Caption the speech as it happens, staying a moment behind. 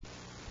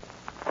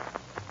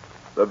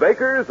The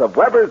bakers of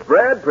Weber's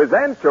Bread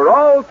present your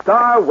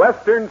all-star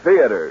Western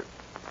Theater.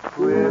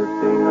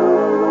 Twisting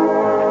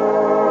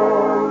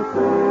along,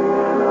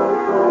 singing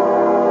a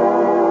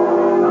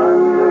song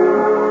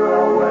under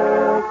a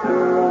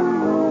western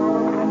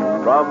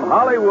moon. From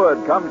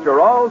Hollywood comes your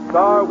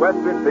all-star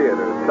Western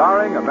Theater,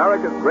 starring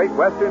America's great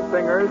Western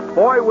singers,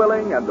 Foy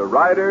Willing and the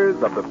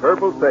Riders of the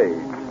Purple Sage.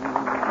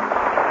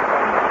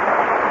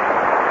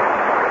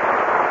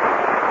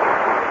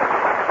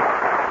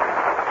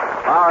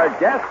 Our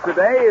guest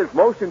today is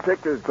motion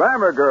picture's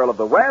glamour girl of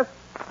the West,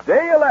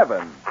 Day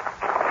 11.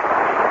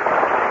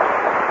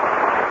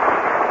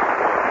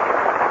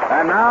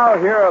 And now,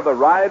 here are the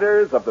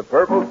Riders of the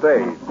Purple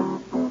Sage.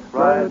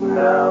 Riding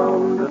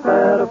down to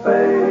Santa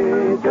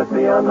Fe, just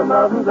beyond the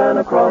mountains and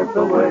across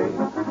the way.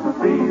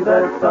 See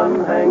that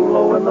sun hang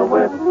low in the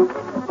west,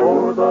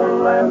 o'er the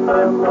land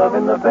I'm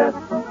loving the best.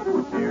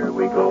 Here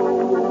we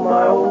go,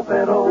 my old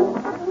Pinto.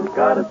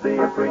 Gotta see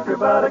a preacher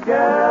about a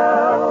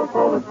gal,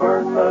 so let's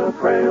burn the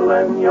trail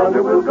and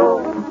yonder we'll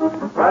go.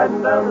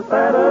 Riding down to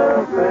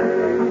Santa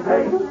Fe,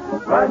 hey,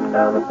 riding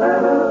down to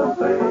Santa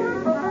Fe.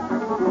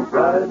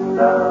 Riding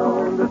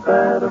down to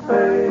Santa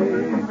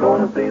Fe,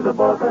 gonna see the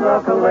boss and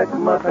I'll collect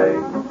my pay.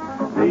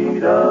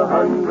 Need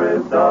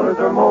 $100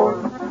 or more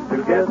to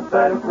get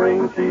that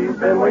ring she's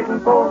been waiting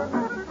for.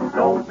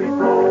 Don't be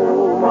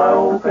slow, my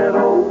old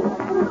Pinto,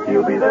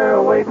 she'll be there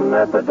waiting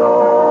at the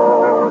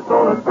door.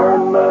 So let's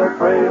burn the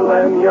trail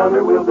and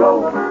yonder we'll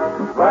go.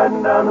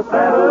 Riding down to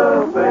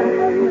Santa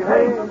Fe,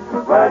 hey,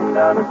 riding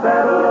down to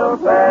Santa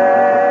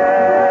Fe.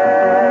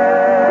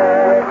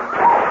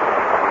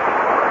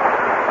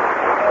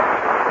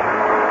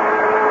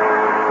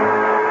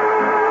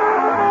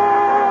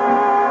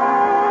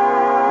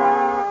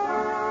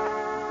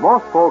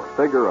 Most folks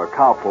figure a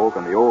cowpoke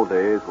in the old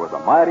days was a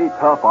mighty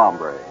tough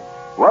hombre.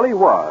 Well, he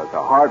was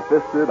a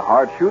hard-fisted,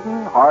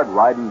 hard-shooting,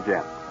 hard-riding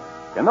gent.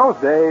 In those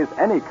days,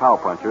 any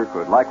cowpuncher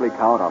could likely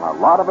count on a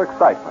lot of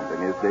excitement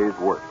in his day's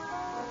work.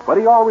 But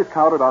he always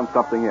counted on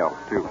something else,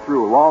 too,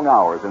 through long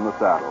hours in the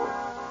saddle.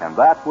 And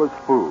that was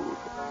food.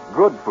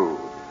 Good food.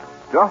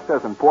 Just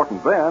as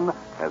important then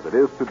as it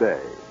is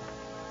today.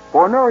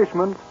 For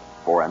nourishment,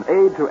 for an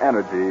aid to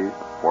energy,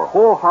 for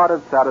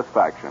wholehearted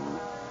satisfaction,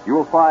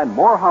 you'll find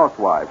more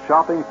housewives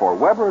shopping for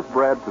Weber's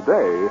Bread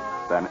today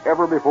than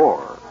ever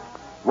before.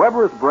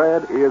 Weber's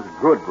Bread is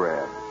good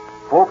bread.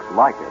 Folks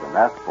like it and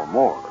ask for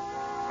more.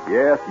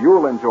 Yes,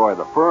 you'll enjoy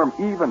the firm,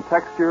 even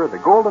texture, the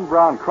golden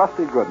brown,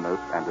 crusty goodness,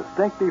 and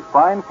distinctive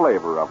fine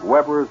flavor of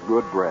Weber's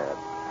good bread.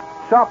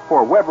 Shop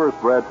for Weber's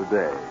Bread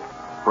today.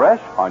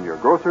 Fresh on your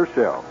grocer's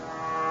shelf.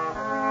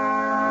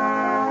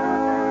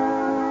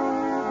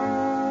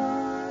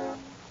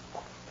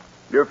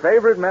 Your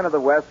favorite men of the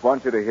West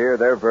want you to hear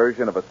their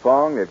version of a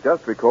song they've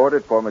just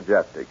recorded for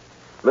Majestic.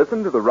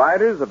 Listen to the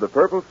Riders of the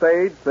Purple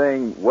Sage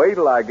sing, "Wait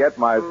Till I Get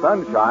My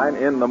Sunshine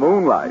in the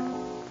Moonlight."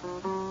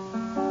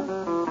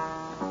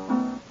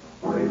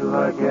 Wait till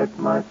I get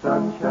my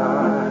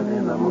sunshine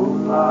in the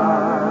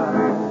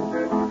moonlight.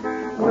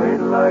 Wait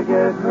till I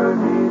get her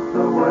neath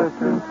the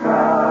western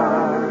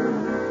skies.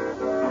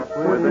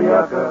 With the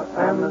yucca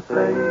and the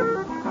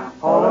sage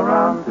all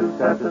around to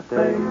set the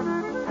stage.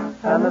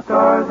 And the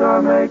stars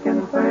are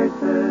making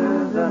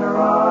faces in her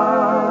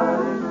eyes.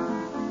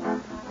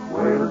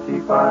 Wait till she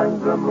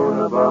finds the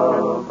moon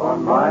above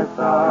on my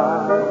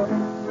side.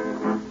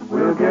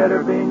 We'll get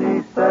her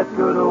beneath that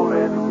good old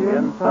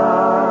Indian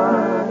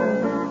pine.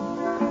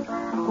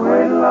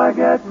 Wait till I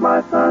get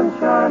my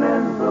sunshine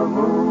in the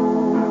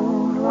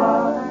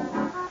moonlight.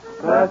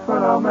 That's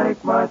when I'll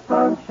make my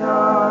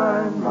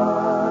sunshine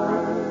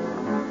mine.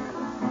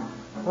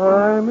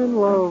 I'm in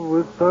love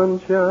with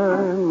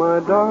sunshine, my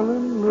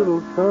darling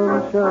little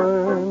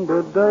sunshine.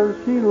 But does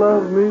she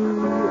love me?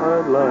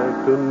 I'd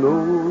like to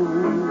know.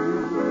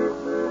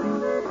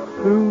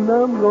 Soon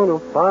I'm gonna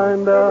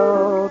find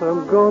out.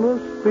 I'm gonna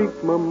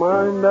speak my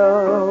mind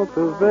out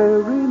the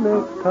very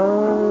next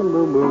time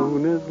the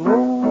moon is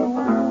low.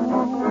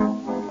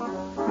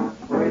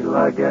 Wait till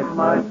I get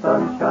my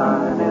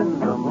sunshine in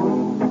the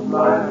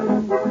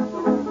moonlight.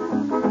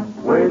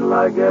 Wait till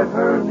I get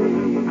her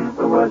neath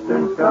the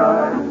western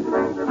sky.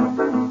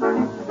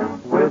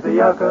 With the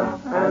yucca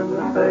and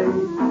the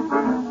sage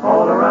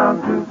all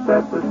around to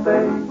set the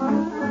stage.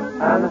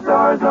 And the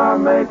stars are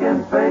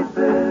making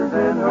faces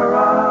in her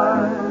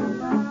eyes.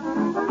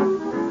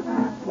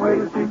 Wait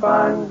till she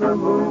finds the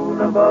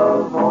moon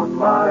above on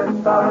my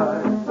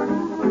side.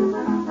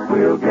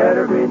 We'll get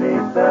her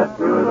beneath that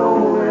good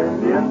old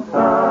Indian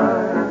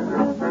sign.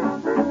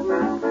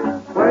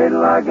 Wait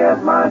till I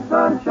get my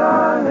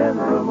sunshine in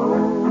the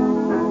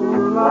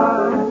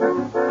moonlight.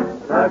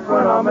 That's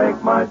when I'll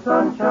make my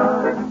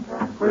sunshine,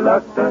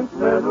 reluctant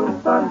little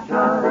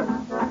sunshine.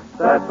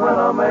 That's when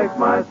I'll make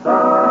my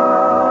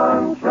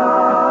sunshine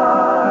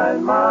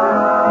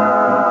mine.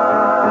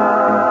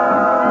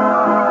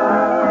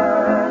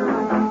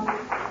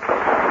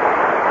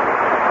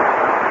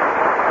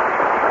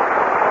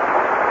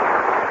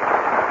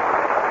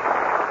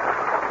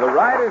 The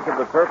Riders of the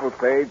the Purple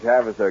Sage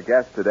have as their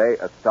guest today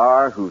a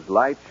star whose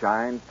light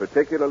shines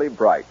particularly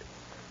bright.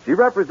 She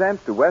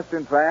represents to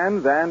Western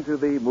fans and to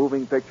the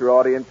moving picture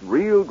audience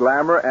real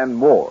glamour and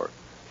more.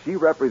 She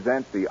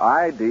represents the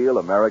ideal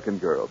American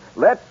girl.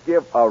 Let's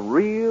give a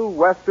real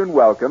Western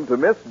welcome to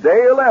Miss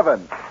Dale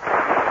Evans.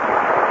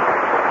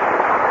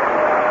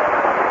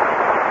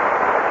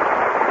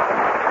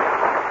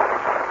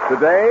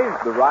 Today,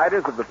 the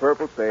writers of the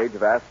Purple Sage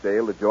have asked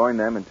Dale to join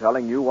them in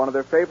telling you one of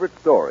their favorite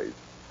stories,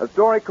 a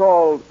story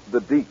called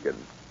The Deacon.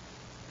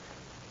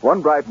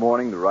 One bright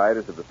morning, the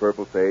writers of the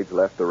Purple Sage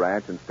left the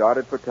ranch and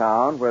started for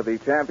town where the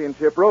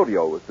championship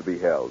rodeo was to be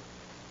held.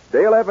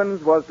 Dale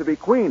Evans was to be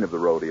queen of the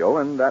rodeo,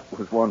 and that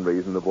was one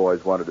reason the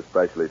boys wanted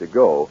especially to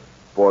go,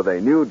 for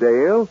they knew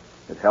Dale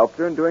had helped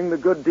her in doing the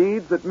good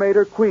deeds that made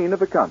her queen of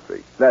the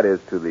country, that is,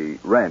 to the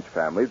ranch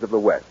families of the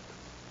West.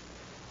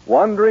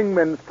 Wandering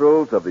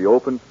minstrels of the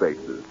open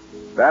spaces,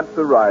 that's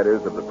the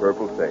riders of the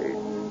Purple Sage.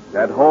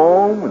 At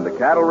home, in the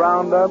cattle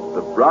roundups,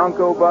 the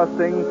bronco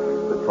busting,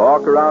 the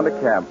talk around a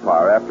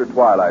campfire after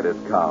twilight has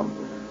come.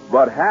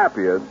 But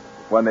happiest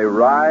when they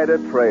ride a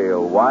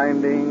trail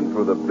winding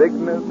through the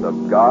bigness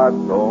of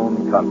God's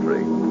own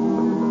country.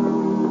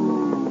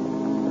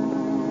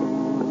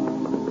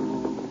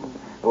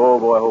 Oh,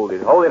 boy, hold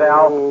it. Hold it,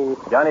 Al.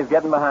 Johnny's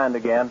getting behind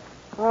again.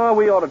 Oh,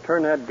 we ought to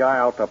turn that guy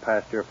out to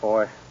pasture,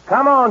 boy.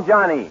 Come on,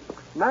 Johnny.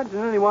 Imagine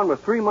anyone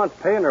with 3 months'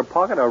 pay in their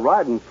pocket are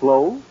riding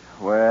slow.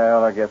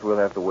 Well, I guess we'll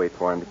have to wait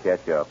for him to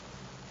catch up.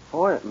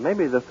 Boy,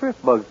 maybe the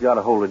thrift bug's got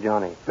a hold of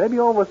Johnny. Maybe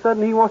all of a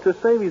sudden he wants to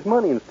save his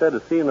money instead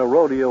of seeing a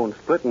rodeo and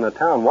splitting the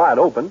town wide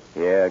open.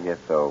 Yeah, I guess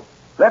so.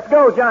 Let's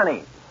go,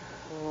 Johnny.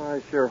 Oh,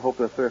 I sure hope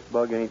the thrift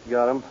bug ain't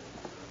got him.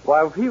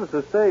 Why, if he was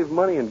to save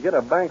money and get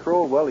a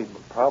bankroll, well, it'd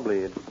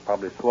probably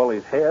swell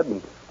his head,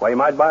 and he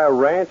might buy a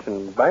ranch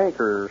and bank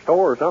or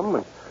store or something,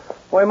 and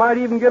he might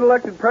even get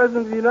elected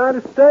president of the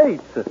United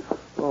States.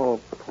 Oh,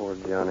 poor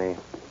Johnny.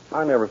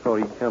 I never thought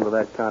he'd come to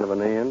that kind of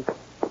an end.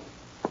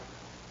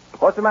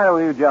 What's the matter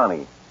with you,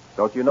 Johnny?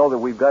 Don't you know that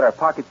we've got our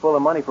pockets full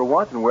of money for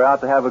once and we're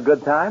out to have a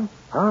good time?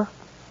 Huh?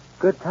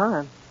 Good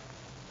time?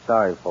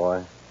 Sorry,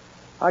 boy.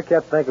 I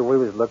kept thinking we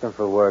was looking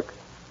for work.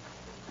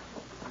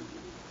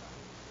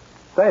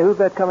 Say, who's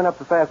that coming up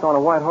so fast on a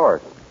white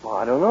horse? Well,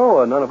 I don't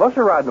know. None of us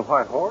are riding a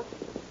white horse.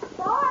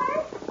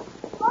 Boy!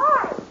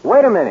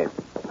 Wait a minute.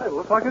 Hey, it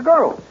looks like a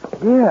girl.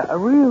 Yeah, a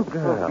real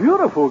girl. A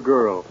beautiful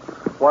girl.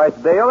 Why, it's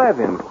Dale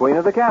Evans, queen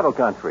of the cattle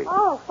country.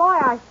 Oh, boy,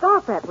 I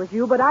thought that was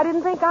you, but I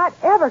didn't think I'd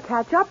ever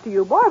catch up to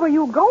you. Boy, where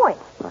you going?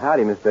 Well,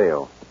 howdy, Miss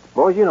Dale.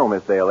 Boys, you know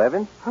Miss Dale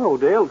Evans. Hello,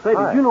 Dale. Say,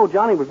 Hi. did you know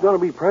Johnny was going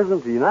to be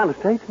president of the United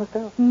States, Miss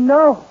Dale?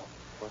 No.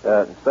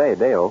 Say,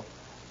 Dale,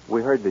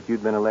 we heard that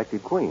you'd been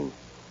elected queen.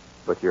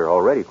 But you're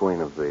already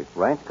queen of the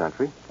ranch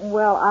country.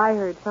 Well, I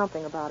heard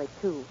something about it,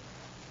 too.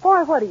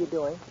 Boy, what are you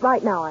doing?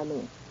 Right now, I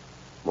mean.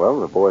 Well,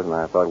 the boys and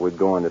I thought we'd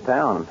go into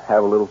town and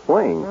have a little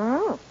swing.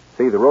 Mm.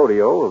 See the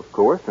rodeo, of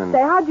course, and...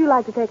 Say, how'd you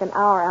like to take an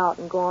hour out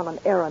and go on an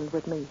errand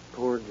with me?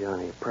 Poor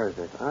Johnny,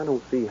 president. I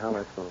don't see how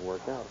that's going to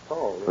work out at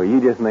all. Well, you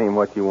just name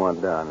what you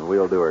want done, and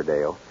we'll do her,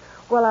 Dale.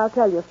 Well, I'll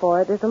tell you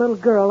for it. There's a little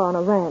girl on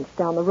a ranch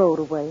down the road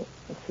away.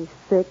 And she's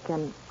sick,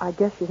 and I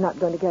guess she's not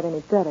going to get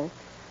any better.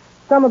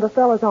 Some of the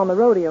fellas on the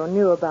rodeo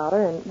knew about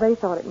her, and they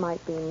thought it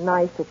might be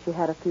nice if she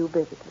had a few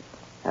visitors.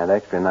 And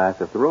extra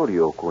nice if the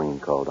rodeo queen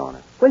called on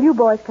her. Will you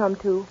boys come,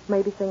 too?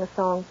 Maybe sing a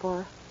song for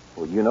her?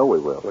 Well, you know we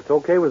will. It's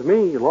okay with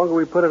me. The longer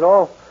we put it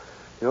off,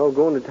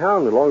 going to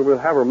town, the longer we'll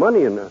have our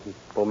money, and,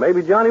 well,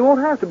 maybe Johnny won't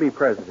have to be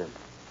president.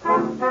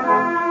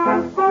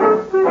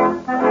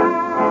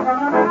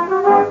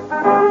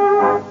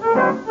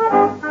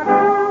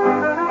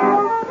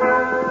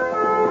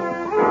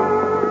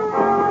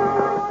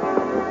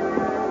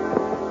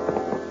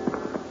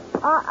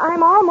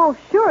 I'm almost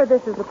sure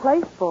this is the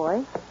place,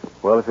 boy.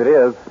 Well, if it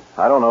is,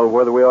 I don't know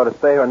whether we ought to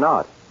stay or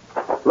not.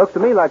 Looks to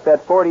me like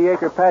that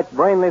 40-acre patch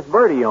Brainless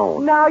Birdie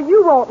owns. Now,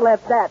 you won't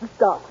let that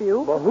stop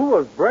you. Well, who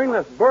was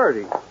Brainless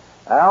Birdie?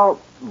 Al,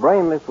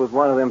 Brainless was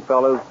one of them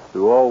fellows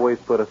who always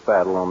put a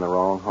saddle on the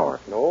wrong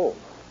horse. No.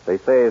 They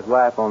say his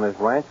life on this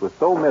ranch was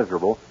so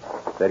miserable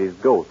that his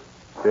ghost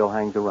still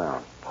hangs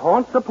around.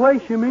 Haunts the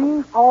place, you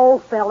mean? Oh,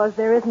 fellas,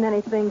 there isn't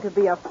anything to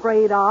be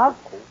afraid of.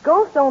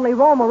 Ghosts only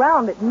roam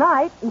around at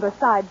night, and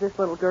besides, this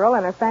little girl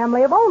and her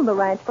family have owned the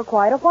ranch for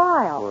quite a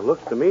while. Well, it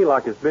looks to me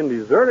like it's been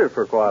deserted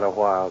for quite a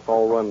while. It's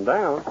all run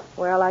down.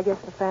 Well, I guess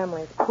the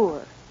family's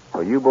poor.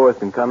 Well, you boys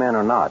can come in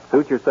or not.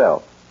 Suit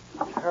yourself.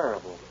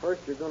 Terrible.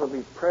 First you're going to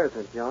be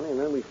president, Johnny, and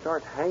then we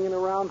start hanging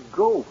around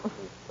ghosts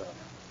and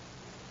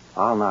stuff.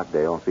 I'll knock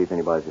Dale and see if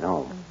anybody's at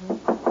home.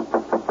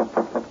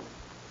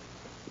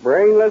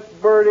 Brainless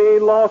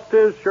Birdie lost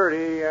his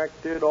shirty,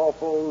 acted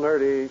awful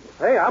nerdy.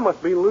 Hey, I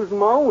must be losing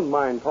my own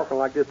mind talking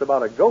like this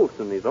about a ghost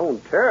in his own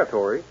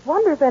territory.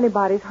 Wonder if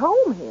anybody's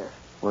home here.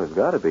 Well, it's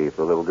got to be if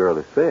the little girl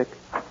is sick.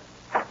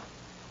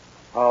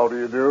 How do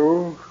you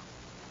do?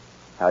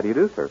 How do you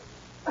do, sir?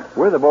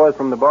 We're the boys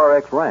from the Bar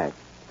X Ranch,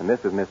 and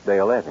this is Miss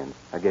Dale Evans.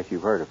 I guess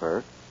you've heard of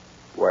her.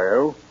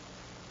 Well,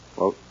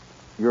 Well,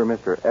 you're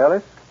Mr.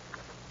 Ellis?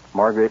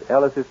 Margaret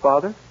Ellis's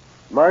father?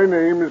 My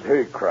name is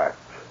Haycraft.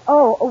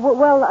 Oh,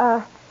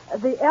 well,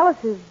 the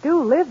Ellises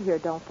do live here,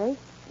 don't they?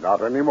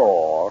 Not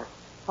anymore.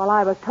 Well,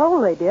 I was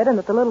told they did, and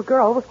that the little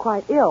girl was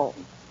quite ill.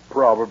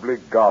 Probably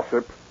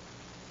gossip.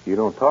 You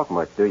don't talk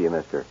much, do you,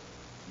 mister?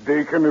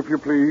 Deacon, if you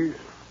please.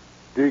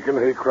 Deacon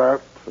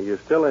Haycraft. Well, you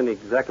still ain't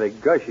exactly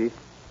gushy.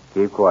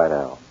 Keep quiet,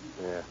 Al.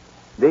 Yeah.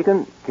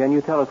 Deacon, can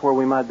you tell us where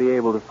we might be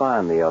able to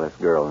find the Ellis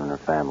girl and her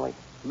family?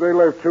 They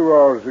left 2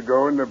 hours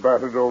ago in their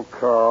battered old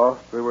car.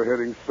 They were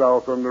heading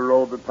south on the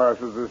road that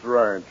passes this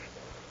ranch.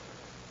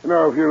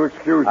 Now, if you'll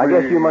excuse me... I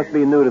guess you must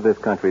be new to this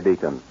country,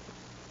 Deacon.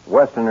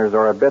 Westerners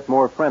are a bit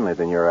more friendly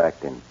than you're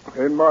acting.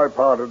 In my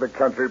part of the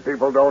country,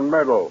 people don't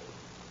meddle.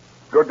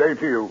 Good day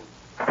to you.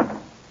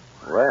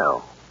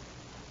 Well,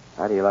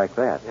 how do you like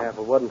that? Yeah, if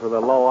it wasn't for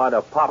the law, I'd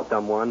have popped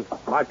them one.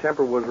 My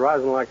temper was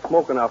rising like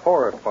smoke in a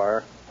forest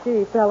fire.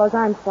 Gee, fellas,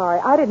 I'm sorry.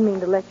 I didn't mean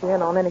to let you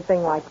in on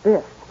anything like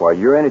this. Why,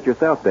 you're in it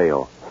yourself,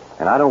 Dale.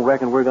 And I don't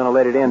reckon we're going to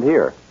let it end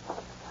here.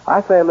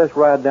 I say let's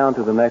ride down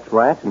to the next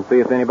ranch and see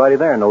if anybody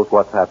there knows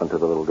what's happened to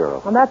the little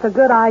girl. Well, that's a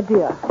good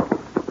idea.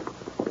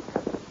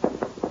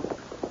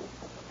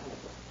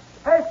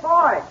 Hey,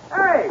 boy!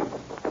 Hey!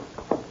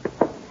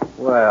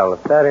 Well,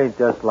 if that ain't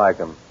just like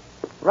 'em.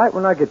 Right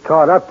when I get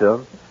caught up to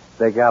 'em,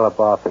 they gallop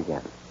off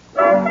again.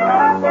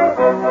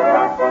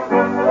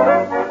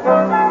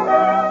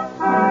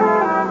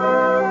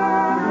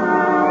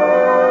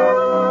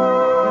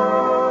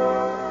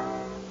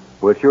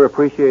 We'll sure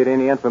appreciate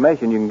any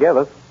information you can give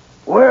us.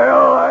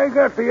 Well, I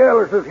got the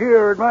Ellises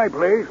here at my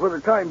place for the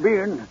time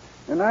being,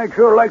 and I'd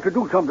sure like to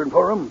do something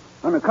for them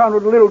on account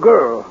of the little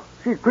girl.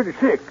 She's pretty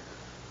sick.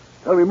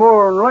 Tell me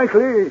more than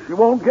likely she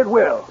won't get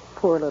well.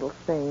 Poor little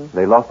thing.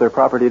 They lost their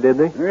property, did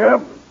they?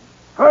 Yep.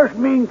 First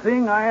mean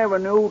thing I ever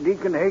knew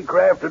Deacon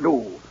Haycraft to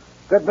do.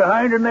 Got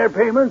behind in their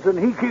payments, and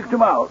he kicked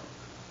them out.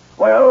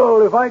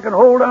 Well, if I can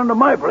hold on to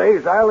my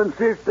place, I'll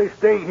insist they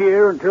stay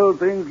here until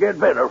things get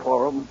better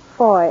for them.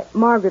 Boy,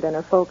 Margaret and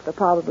her folks are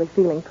probably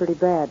feeling pretty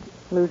bad,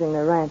 losing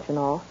their ranch and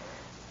all.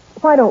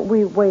 Why don't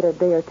we wait a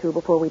day or two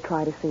before we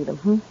try to see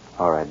them,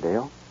 All right,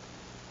 Dale.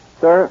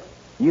 Sir,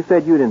 you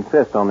said you'd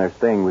insist on their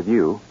staying with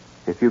you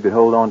if you could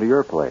hold on to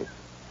your place.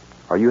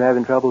 Are you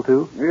having trouble,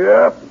 too?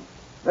 Yep.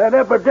 That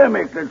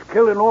epidemic that's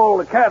killing all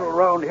the cattle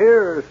around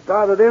here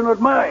started in with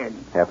mine.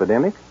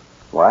 Epidemic?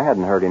 Well, I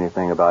hadn't heard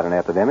anything about an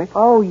epidemic.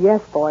 Oh,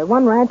 yes, boy.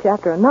 One ranch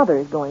after another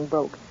is going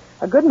broke.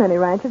 A good many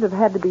ranches have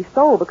had to be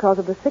sold because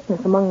of the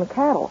sickness among the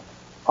cattle.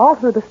 All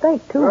through the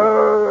state,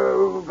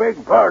 too.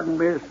 Beg pardon,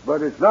 miss,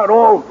 but it's not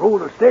all through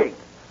the state.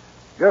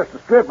 Just a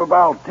strip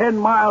about 10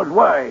 miles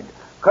wide,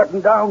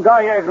 cutting down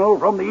diagonal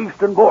from the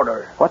eastern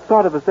border. What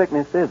sort of a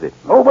sickness is it?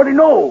 Nobody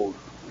knows.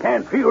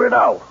 Can't figure it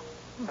out.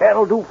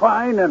 Cattle do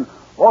fine, and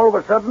all of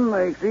a sudden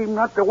they seem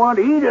not to want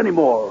to eat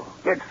anymore.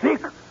 Get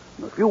sick.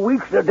 In a few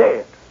weeks they're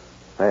dead.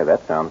 Hey,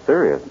 that sounds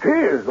serious. It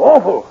is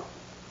awful.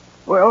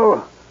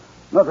 Well,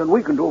 nothing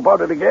we can do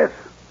about it, I guess.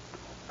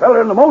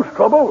 Fella in the most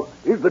trouble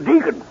is the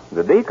deacon.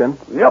 The deacon?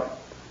 Yep.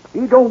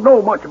 He don't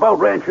know much about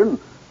ranching,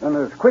 and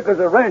as quick as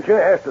a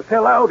rancher has to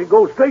sell out, he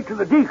goes straight to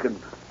the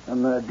deacon,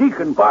 and the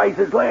deacon buys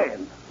his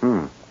land.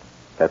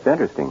 That's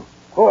interesting.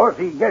 Of course,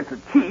 he gets it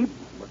cheap,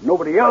 but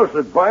nobody else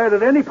would buy it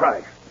at any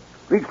price.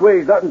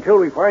 Leastways, not until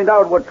we find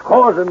out what's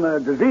causing the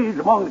disease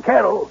among the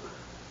cattle.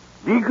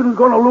 Deacon's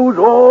going to lose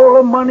all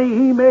the money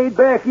he made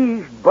back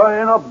east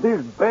buying up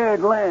this bad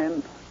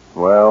land.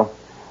 Well,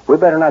 we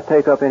better not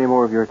take up any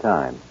more of your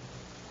time.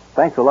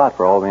 Thanks a lot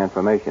for all the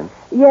information.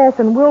 Yes,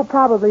 and we'll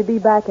probably be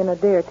back in a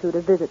day or two to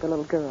visit the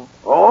little girl.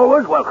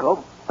 Always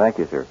welcome. Thank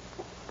you, sir.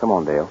 Come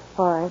on, Dale.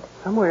 All right.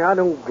 Some way I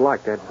don't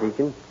like that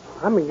deacon.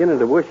 I'm beginning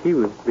to wish he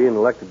was being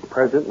elected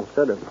president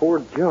instead of poor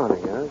Johnny,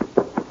 huh?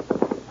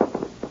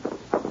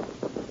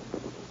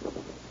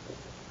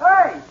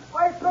 Hey,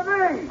 wait for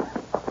me!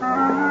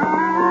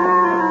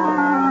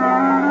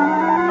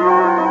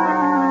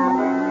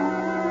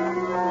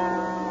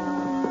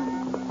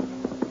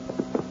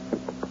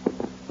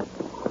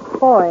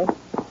 Boy,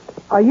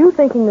 are you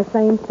thinking the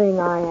same thing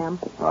I am?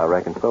 I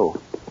reckon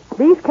so.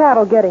 These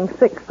cattle getting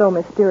sick so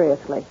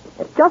mysteriously.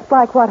 It's just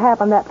like what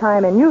happened that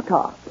time in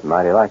Utah.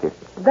 Mighty like it.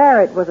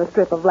 There it was a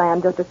strip of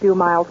land just a few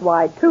miles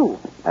wide, too.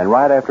 And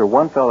right after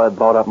one fella had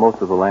bought up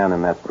most of the land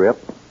in that strip,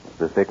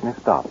 the sickness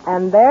stopped.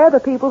 And there the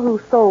people who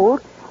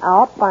sold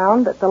out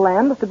found that the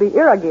land was to be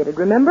irrigated,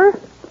 remember?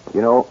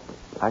 You know,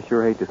 I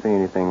sure hate to see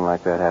anything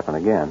like that happen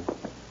again.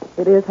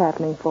 It is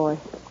happening, Foy.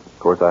 Of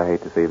course, I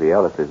hate to see the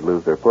Ellises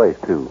lose their place,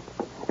 too.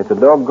 It's a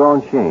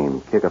doggone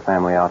shame kick a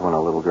family out when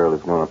a little girl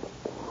is going to...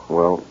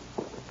 Well,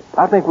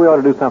 I think we ought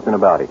to do something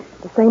about it.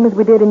 The same as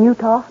we did in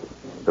Utah?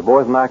 The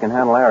boys and I can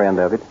handle our end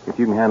of it, if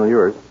you can handle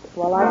yours.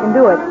 Well, I can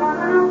do it.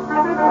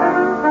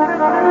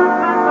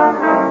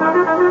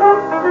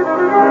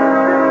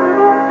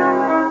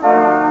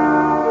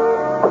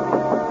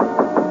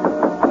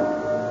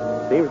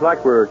 Seems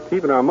like we're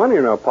keeping our money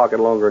in our pocket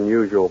longer than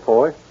usual,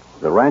 Foy.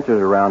 The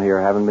ranchers around here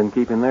haven't been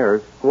keeping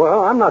theirs.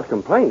 Well, I'm not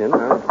complaining.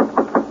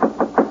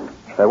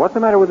 Say, what's the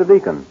matter with the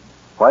deacon?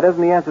 Why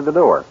doesn't he answer the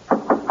door?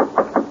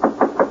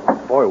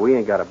 Boy, Boy, we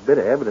ain't got a bit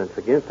of evidence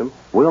against him.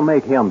 We'll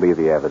make him be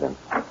the evidence.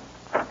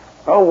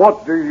 Oh,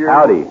 what do you...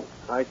 Howdy.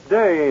 Nice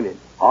day, ain't it?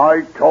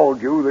 I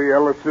told you the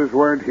Ellises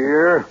weren't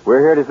here. We're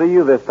here to see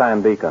you this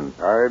time, Deacon.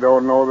 I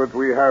don't know that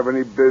we have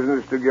any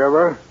business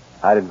together.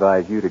 I'd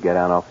advise you to get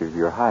down off of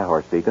your high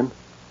horse, Deacon.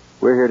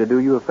 We're here to do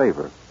you a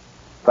favor.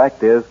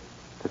 Fact is,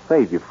 to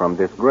save you from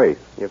disgrace.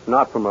 If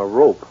not from a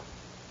rope.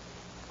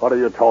 What are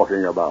you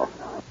talking about?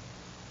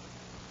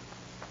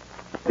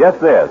 Just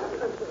this.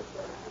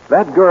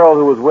 That girl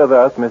who was with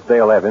us, Miss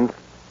Dale Evans,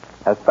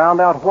 has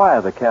found out why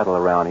the cattle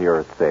around here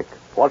are sick.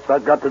 What's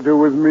that got to do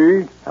with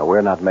me? Now,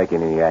 we're not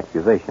making any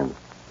accusations.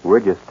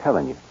 We're just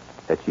telling you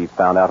that she's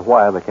found out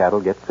why the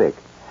cattle get sick.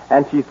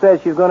 And she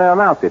says she's going to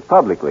announce it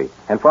publicly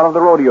in front of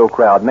the rodeo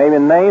crowd,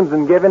 naming names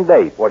and giving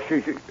dates. Well,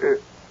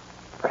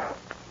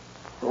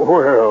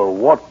 well,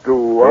 what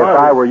do If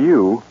I were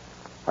you,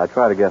 I'd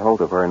try to get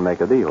hold of her and make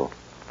a deal.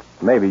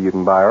 Maybe you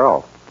can buy her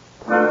off.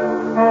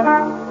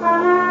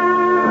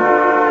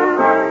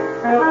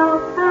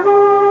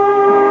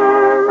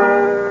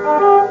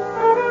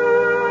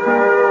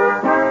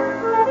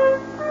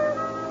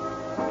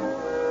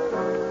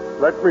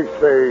 Let me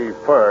say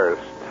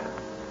first,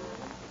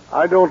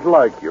 I don't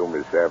like you,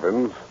 Miss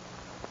Evans.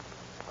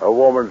 A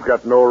woman's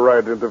got no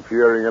right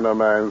interfering in a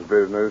man's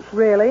business.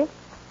 Really?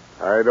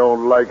 I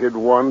don't like it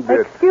one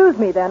bit. Excuse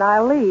me, then.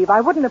 I'll leave.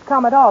 I wouldn't have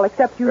come at all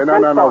except you No,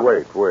 sent for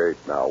me.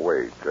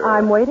 wait.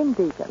 I'm waiting,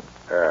 Deacon.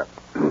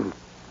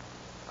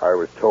 I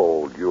was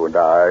told you and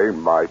I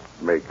might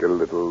make a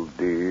little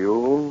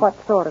deal.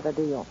 What sort of a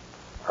deal?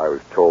 I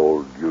was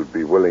told you'd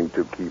be willing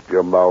to keep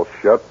your mouth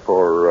shut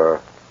for,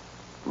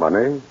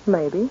 money.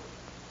 Maybe.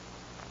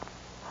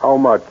 How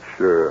much,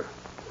 do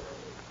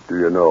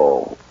you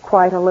know?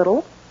 Quite a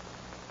little.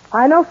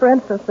 I know, for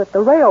instance, that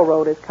the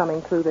railroad is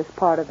coming through this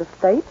part of the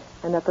state,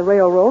 and that the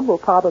railroad will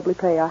probably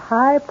pay a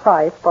high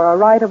price for a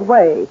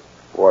right-of-way.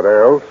 What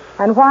else?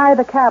 And why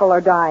the cattle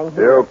are dying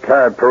here. You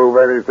can't prove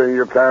anything.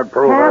 You can't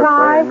prove Can't anything.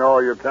 I? No,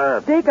 you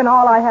can't. Deacon,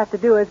 all I have to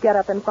do is get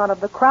up in front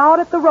of the crowd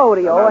at the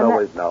rodeo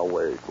Wait.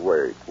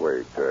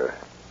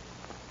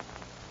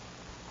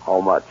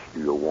 How much do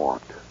you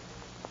want? To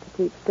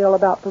keep still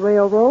about the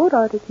railroad,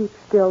 or to keep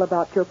still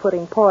about your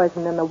putting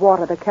poison in the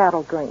water the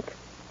cattle drink?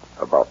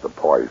 About the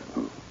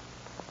poison.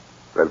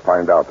 They'll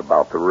find out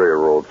about the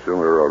railroad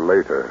sooner or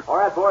later. All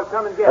right, boys,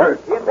 come and get it.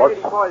 He What? admitted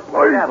he poisoned the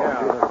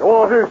cattle.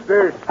 What is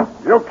this?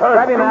 You can't...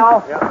 Grab him,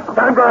 Al.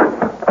 Stand back.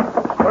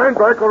 Stand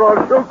back or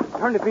I'll shoot.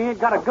 Turn if he ain't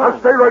got a Now gun.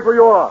 stay right where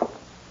you are.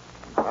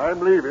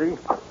 I'm leaving,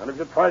 and if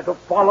you try to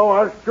follow,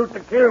 I'll shoot to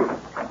kill.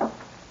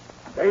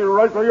 Stay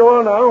right where you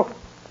are now.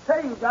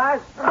 Say, you guys.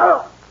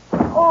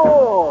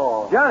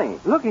 Oh! Johnny,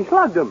 look, he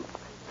slugged him.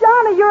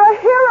 Johnny, you're a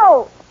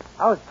hero!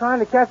 I was trying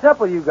to catch up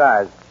with you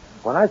guys.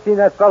 When I seen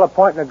that fella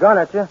pointing a gun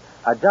at you,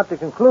 I jumped to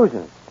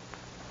conclusions.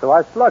 So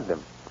I slugged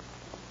him.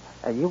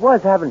 And you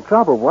was having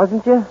trouble,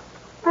 wasn't you?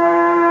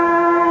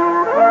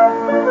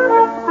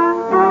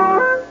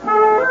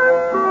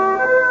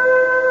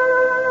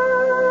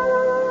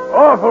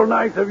 Awful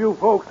nice of you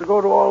folks to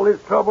go to all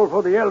this trouble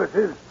for the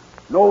Ellises.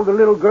 Know the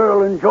little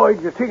girl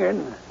enjoyed your singing.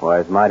 Why,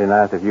 it's mighty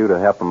nice of you to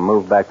help them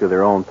move back to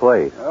their own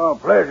place. Oh,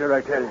 pleasure,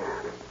 I tell you.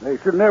 They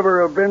should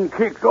never have been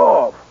kicked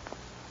off.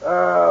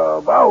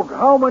 About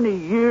how many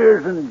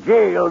years in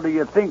jail do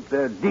you think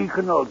the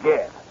deacon will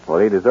get? Well,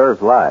 he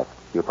deserves life.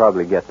 You'll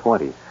probably get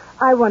 20.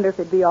 I wonder if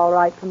it'd be all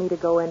right for me to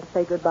go in to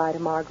say goodbye to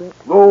Margaret.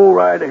 Go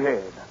right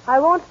ahead. I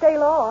won't stay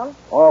long.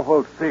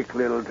 Awful sick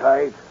little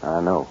tyke.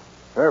 I know.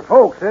 Her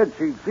folks said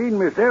she'd seen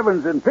Miss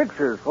Evans in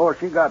pictures before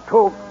she got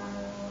took.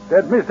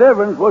 Said Miss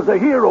Evans was a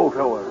hero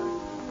to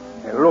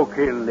her. And look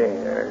in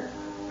there.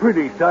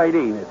 Pretty sight,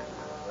 ain't it?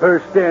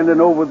 Her standing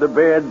over the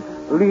bed,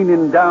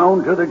 leaning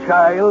down to the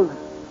child.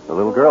 The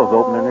little girl's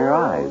opening her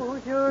eyes.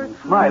 And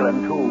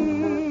smiling, too.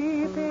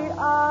 Sleepy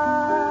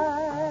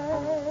eyes,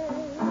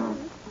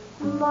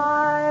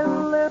 my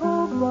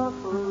little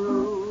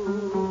buffalo,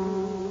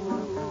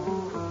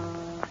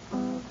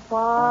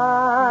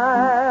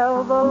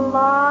 while the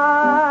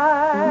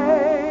light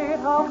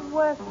of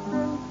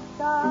western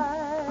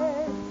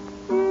sky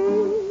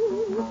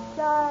is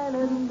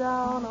shining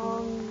down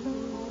on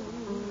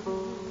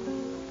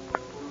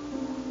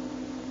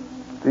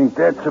Think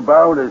that's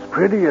about as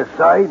pretty a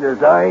sight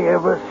as I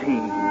ever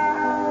seen.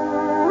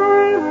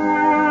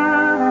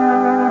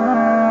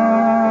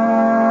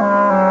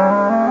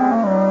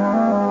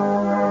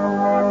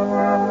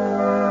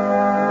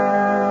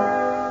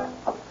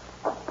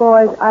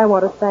 Boys, I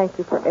want to thank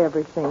you for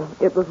everything.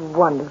 It was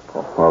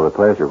wonderful. Well, the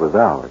pleasure was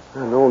ours.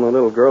 Knowing the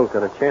little girl's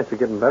got a chance of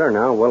getting better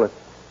now, well, it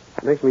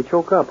makes me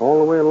choke up all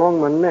the way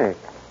along my neck.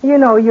 You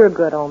know, you're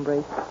good,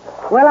 hombre.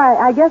 Well,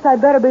 I guess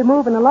I'd better be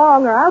moving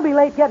along, or I'll be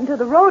late getting to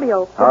the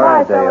rodeo. Goodbye,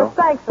 right, Dale. fellas.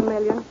 Thanks a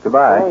million.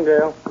 Goodbye. Come on,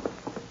 Gail.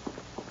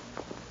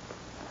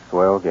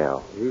 Swell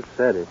gal. You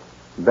said it.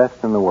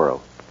 Best in the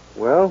world.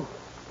 Well,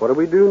 what do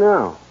we do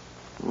now?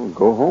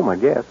 Go home, I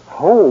guess.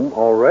 Home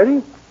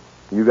already?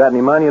 You got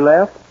any money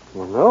left?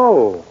 Well,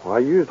 no. I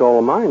used all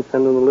of mine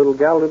sending the little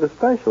gal to the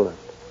specialist.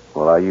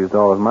 Well, I used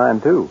all of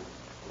mine, too.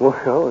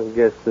 Well, I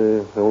guess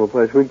the only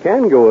place we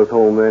can go is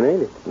home then,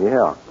 ain't it?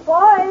 Yeah.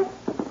 Boys!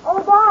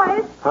 Oh,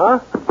 boys! Huh?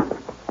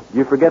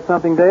 You forget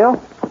something, Dale?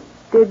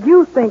 Did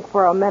you think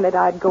for a minute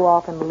I'd go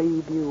off and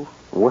leave you?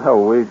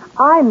 Well,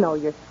 I know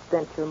you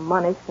spent your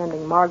money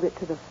sending Margaret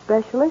to the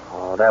specialist.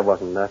 Oh, that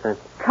wasn't nothing.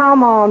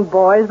 Come on,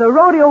 boys. The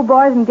rodeo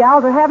boys and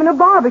gals are having a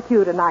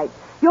barbecue tonight.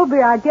 You'll be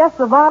our guests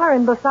of honor,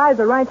 and besides,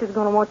 the rancher's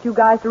going to want you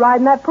guys to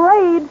ride in that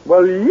parade.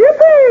 Well,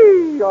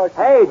 yippee!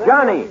 Hey,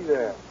 Johnny,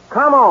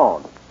 come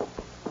on.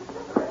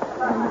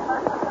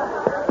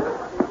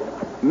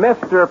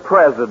 Mr.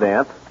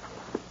 President,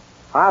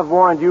 I've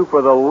warned you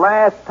for the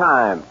last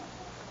time.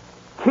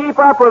 Keep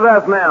up with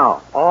us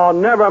now. Oh,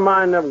 never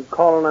mind them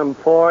calling him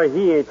for.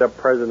 He ain't the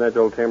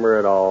presidential timber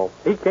at all.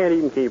 He can't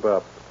even keep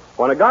up.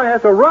 When a guy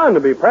has to run to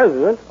be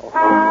president.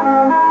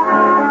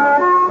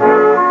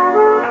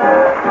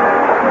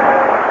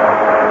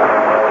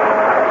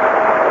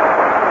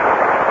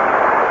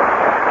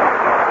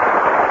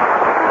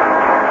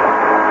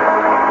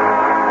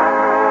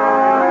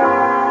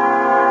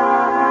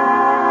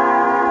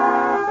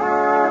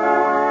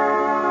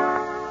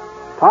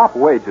 Top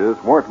wages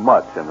weren't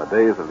much in the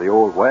days of the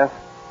Old West.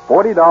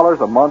 $40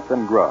 a month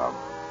in grub.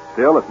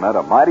 Still, it meant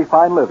a mighty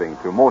fine living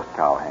to most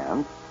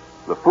cowhands.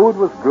 The food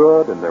was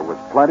good, and there was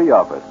plenty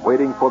of it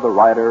waiting for the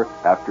rider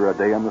after a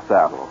day in the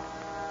saddle.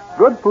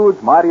 Good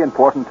food's mighty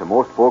important to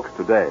most folks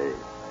today,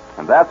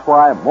 and that's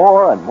why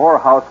more and more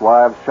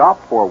housewives shop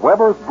for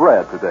Weber's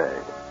bread today.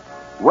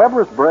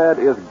 Weber's bread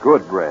is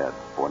good bread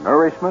for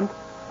nourishment,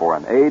 for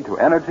an aid to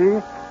energy,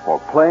 for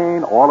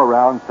plain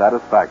all-around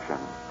satisfaction.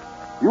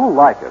 You'll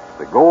like it,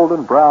 the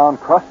golden brown,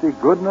 crusty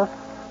goodness,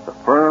 the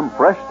firm,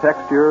 fresh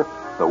texture,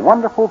 the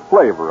wonderful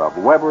flavor of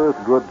Weber's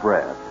good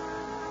bread.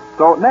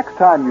 So next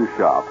time you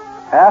shop,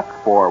 ask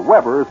for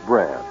Weber's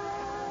bread,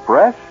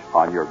 fresh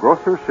on your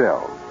grocer's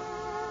shelves.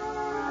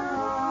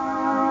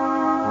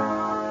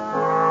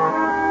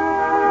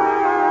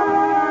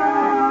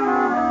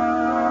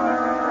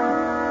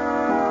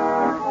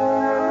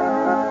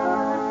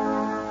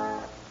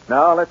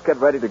 Now let's get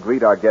ready to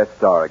greet our guest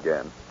star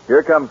again.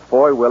 Here comes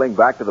Foy Willing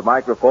back to the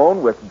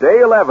microphone with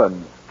Dale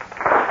Evans.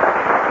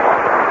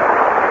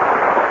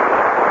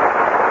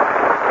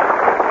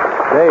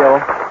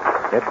 Dale,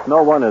 it's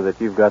no wonder that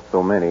you've got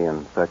so many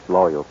and such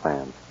loyal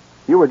fans.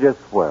 You were just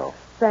swell.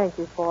 Thank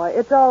you, Foy.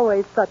 It's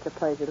always such a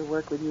pleasure to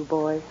work with you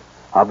boys.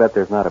 I'll bet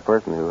there's not a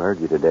person who heard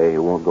you today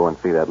who won't go and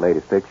see that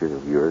latest picture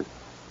of yours,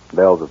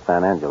 Bells of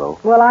San Angelo.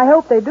 Well, I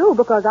hope they do,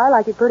 because I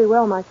like it pretty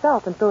well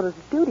myself, and so does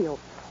the studio.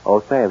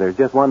 Oh, say, there's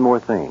just one more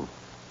thing.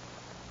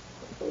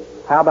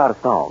 How about a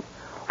song?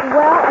 Well,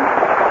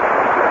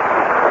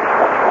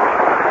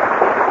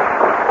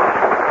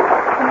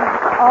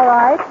 all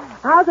right.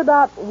 How's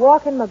about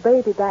walking my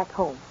baby back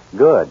home?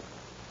 Good.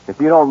 If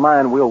you don't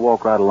mind, we'll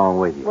walk right along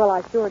with you. Well,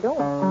 I sure don't.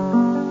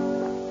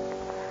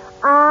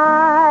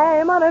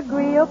 I'm an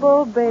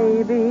agreeable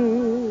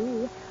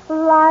baby,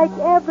 like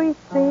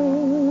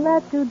everything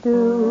that you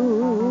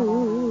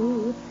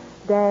do.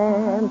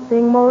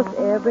 Dancing most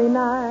every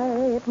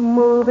night,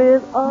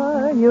 movies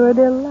are your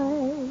delight.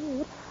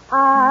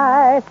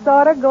 I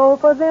sort of go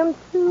for them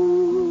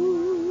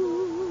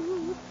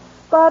too.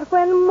 But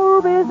when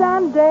movies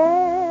and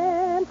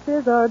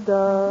dances are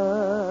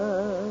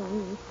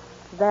done,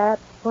 that's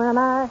when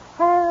I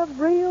have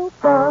real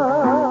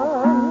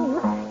fun.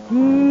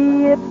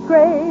 Gee, it's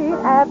great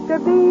after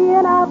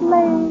being out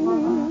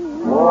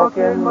late,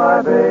 walking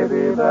my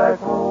baby back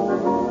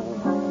home.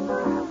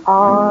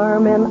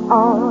 Arm in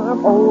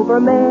arm over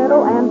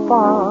meadow and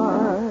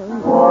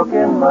farm,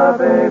 walking my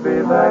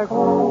baby back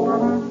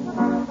home.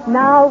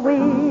 Now we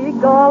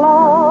go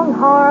along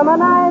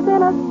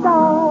harmonizing a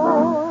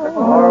song,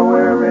 or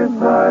we're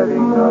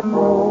reciting a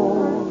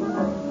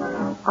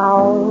poem.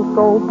 I'll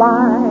go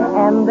by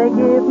and they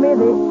give me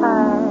the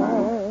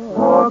eye,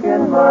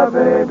 walking my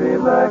baby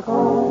back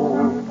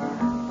home.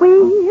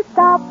 We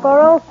stop for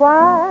a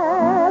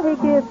while, he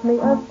gives me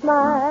a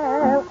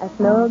smile. I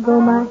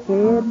snuggle my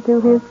head to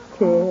his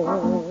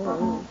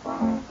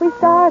chest. We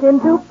start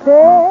into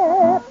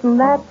pet, and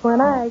that's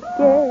when I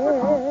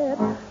get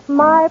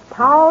my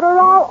powder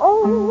all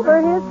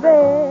over his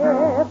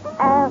vest.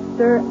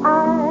 After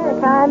I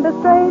kind of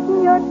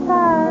straighten your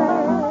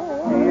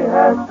tie, he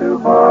has to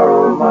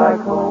borrow my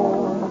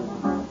comb.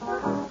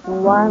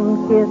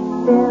 One kiss,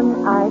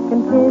 then I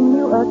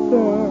continue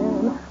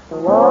again,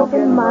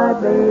 walking my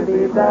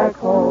baby back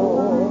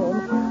home.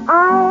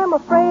 I'm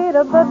afraid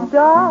of the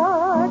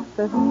dark,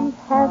 so he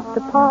has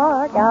to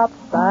park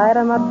outside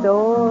of my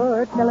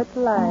door till it's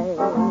light.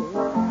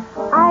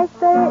 I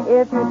say,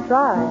 if you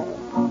try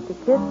to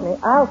kiss me,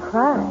 I'll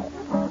cry.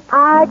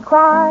 I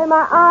cry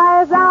my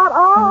eyes out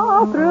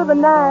all through the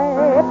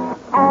night.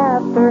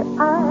 After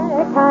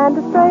I kind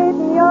of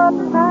straighten your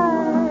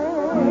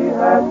tie, he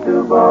has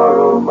to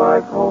borrow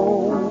my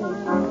comb.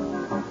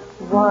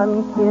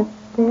 One kiss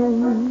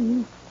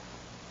in.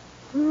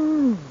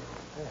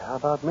 Hey, how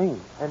about me?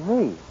 And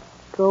me?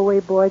 Go away,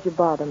 boys, you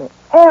bother me.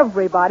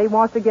 Everybody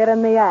wants to get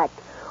in the act.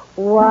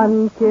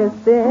 One kiss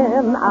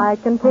in, I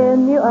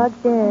continue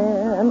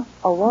again,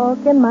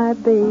 walking my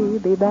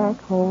baby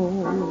back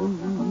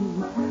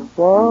home.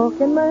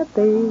 Walking my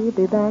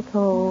baby back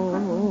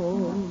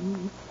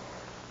home.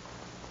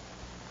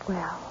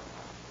 Well,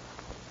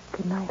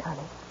 good night, honey.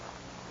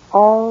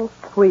 All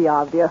three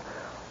of you.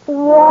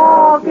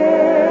 Walking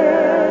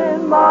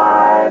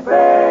my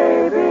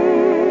baby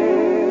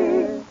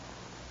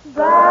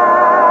back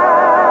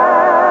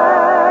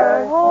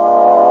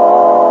home.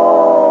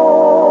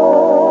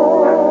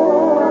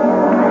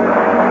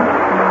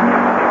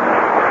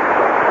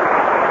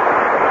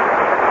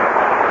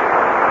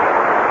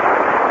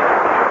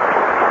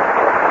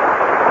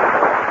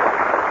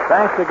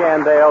 Thanks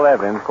again, Dale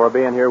Evans, for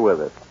being here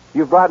with us.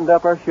 You've brightened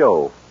up our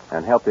show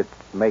and helped it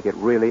make it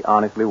really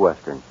honestly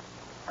Western.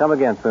 Come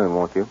again soon,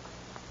 won't you?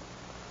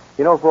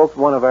 You know, folks,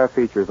 one of our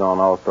features on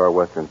All-Star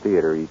Western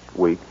Theater each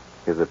week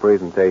is a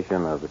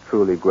presentation of the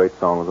truly great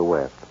song of the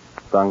West,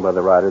 sung by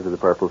the Riders of the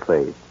Purple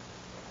Sage.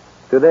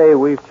 Today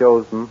we've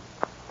chosen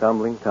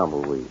Tumbling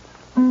Tumbleweeds.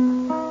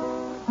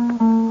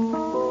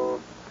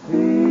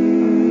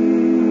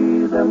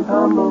 See them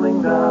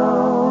tumbling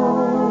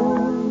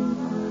down,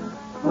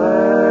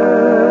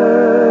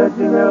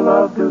 pledging their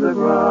love to the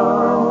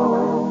ground.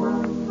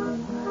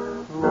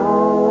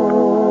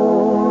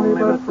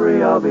 Lonely but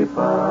free I'll be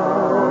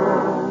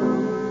found,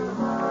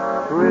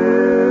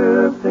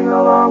 drifting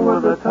along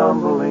with the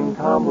tumbling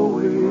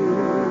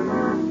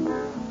tumbleweed.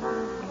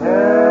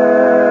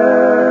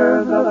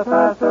 Cares of the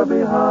past are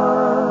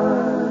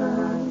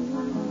behind,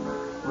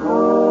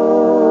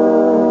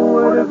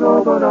 nowhere to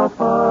go but I'll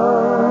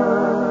find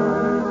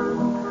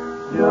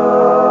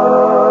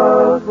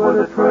just where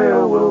the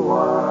trail will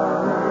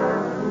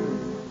wind,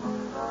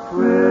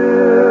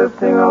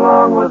 drifting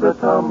along with the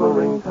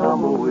tumbling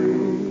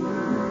tumbleweed.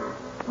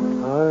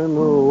 I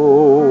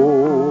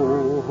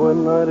know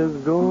when night is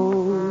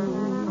gone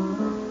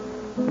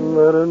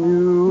that a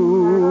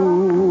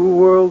new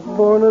world's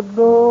born at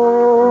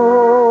dawn.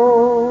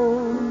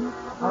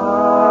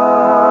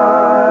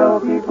 I'll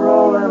keep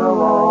rolling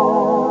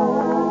along.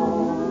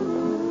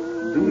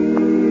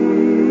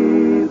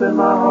 Deep in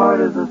my heart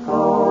is a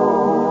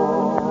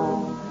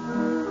song.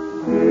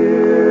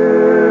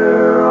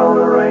 Here on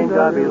the range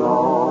I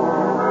belong,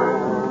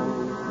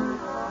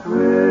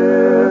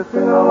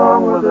 drifting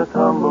along with the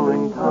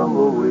tumbling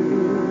tumbleweed.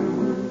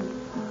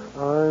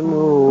 I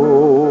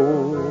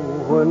know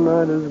when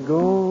night is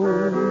gone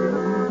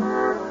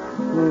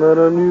that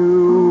a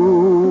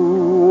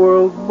new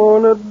world's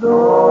born at dawn.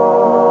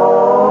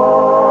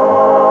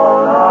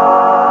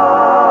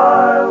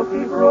 I'll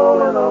keep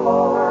rolling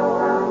along.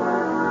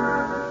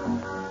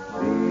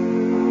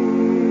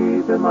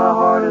 Deep in my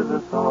heart is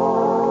a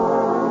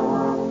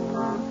song.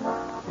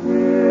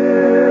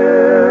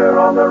 Here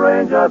on the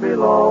range I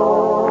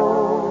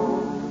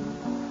belong,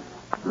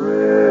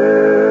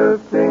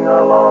 drifting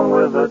along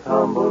with the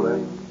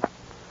tumbling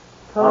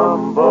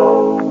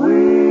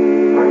tumbleweed.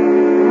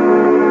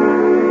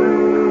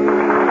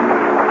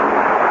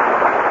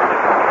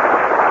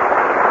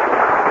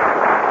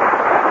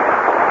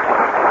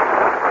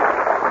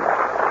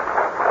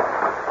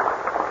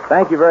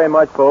 Thank you very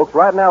much, folks.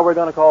 Right now we're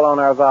going to call on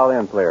our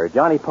violin player,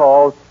 Johnny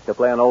Paul, to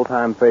play an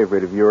old-time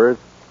favorite of yours,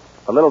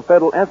 a little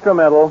fiddle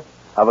instrumental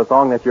of a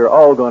song that you're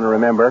all going to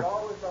remember,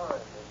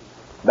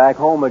 Back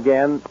Home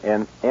Again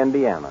in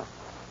Indiana.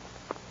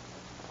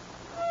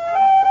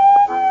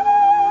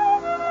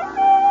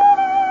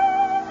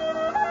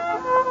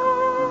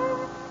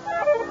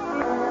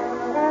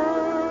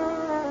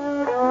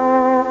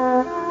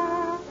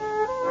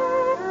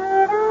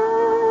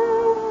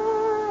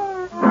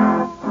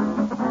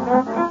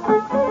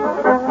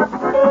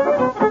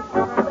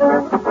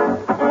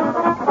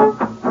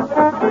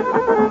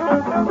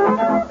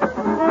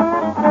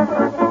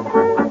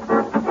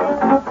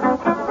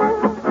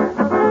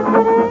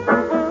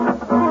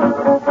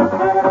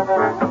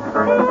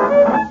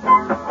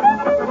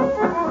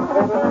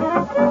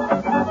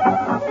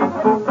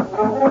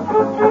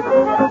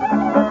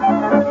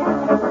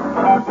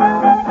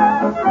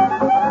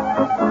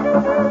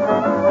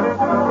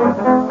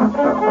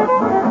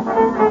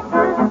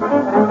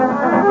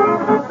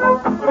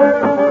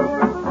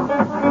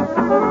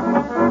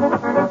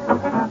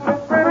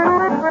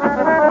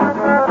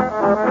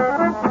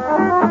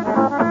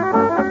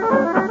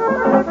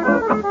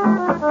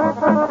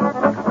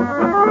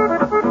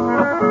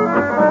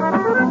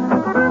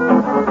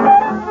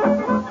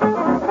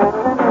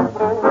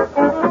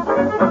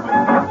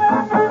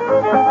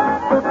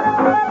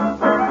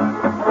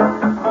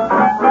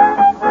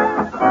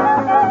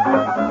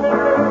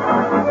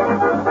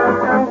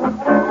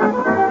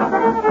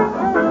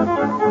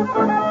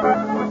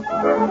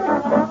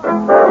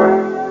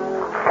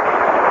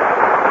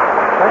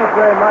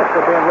 Very much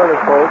for being with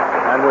us, folks,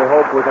 and we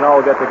hope we can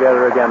all get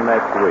together again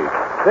next week.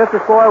 This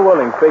is Floy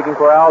Willing speaking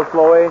for Al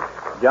Sloey,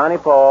 Johnny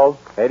Paul,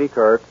 Eddie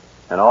Kirk,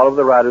 and all of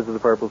the Riders of the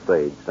Purple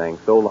Sage, saying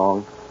so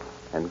long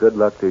and good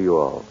luck to you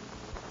all.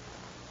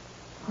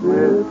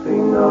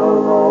 Drifting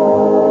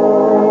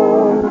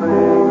along,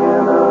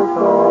 singing a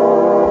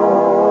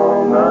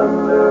song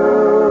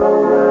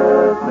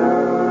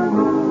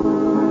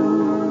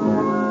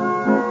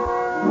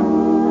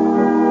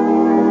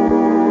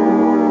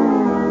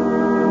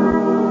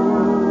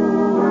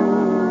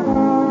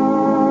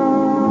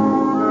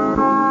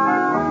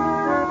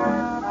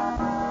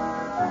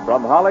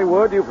From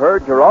Hollywood, you've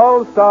heard your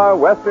all-star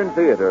Western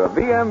Theater, a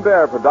V.M.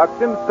 Bear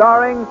production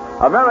starring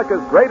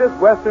America's greatest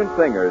Western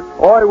singers,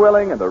 Foy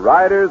Willing and the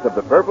Riders of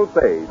the Purple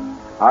Sage.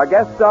 Our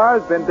guest star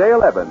has been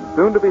Dale Evans,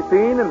 soon to be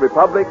seen in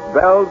Republic's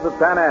Bells of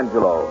San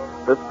Angelo.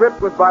 The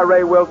script was by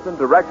Ray Wilson,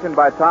 direction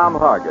by Tom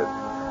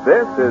Hargis.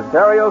 This is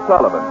Terry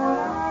O'Sullivan.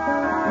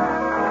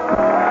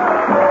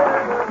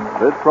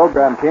 This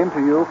program came to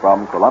you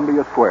from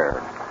Columbia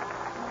Square.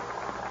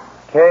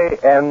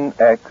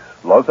 KNX,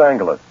 Los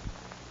Angeles.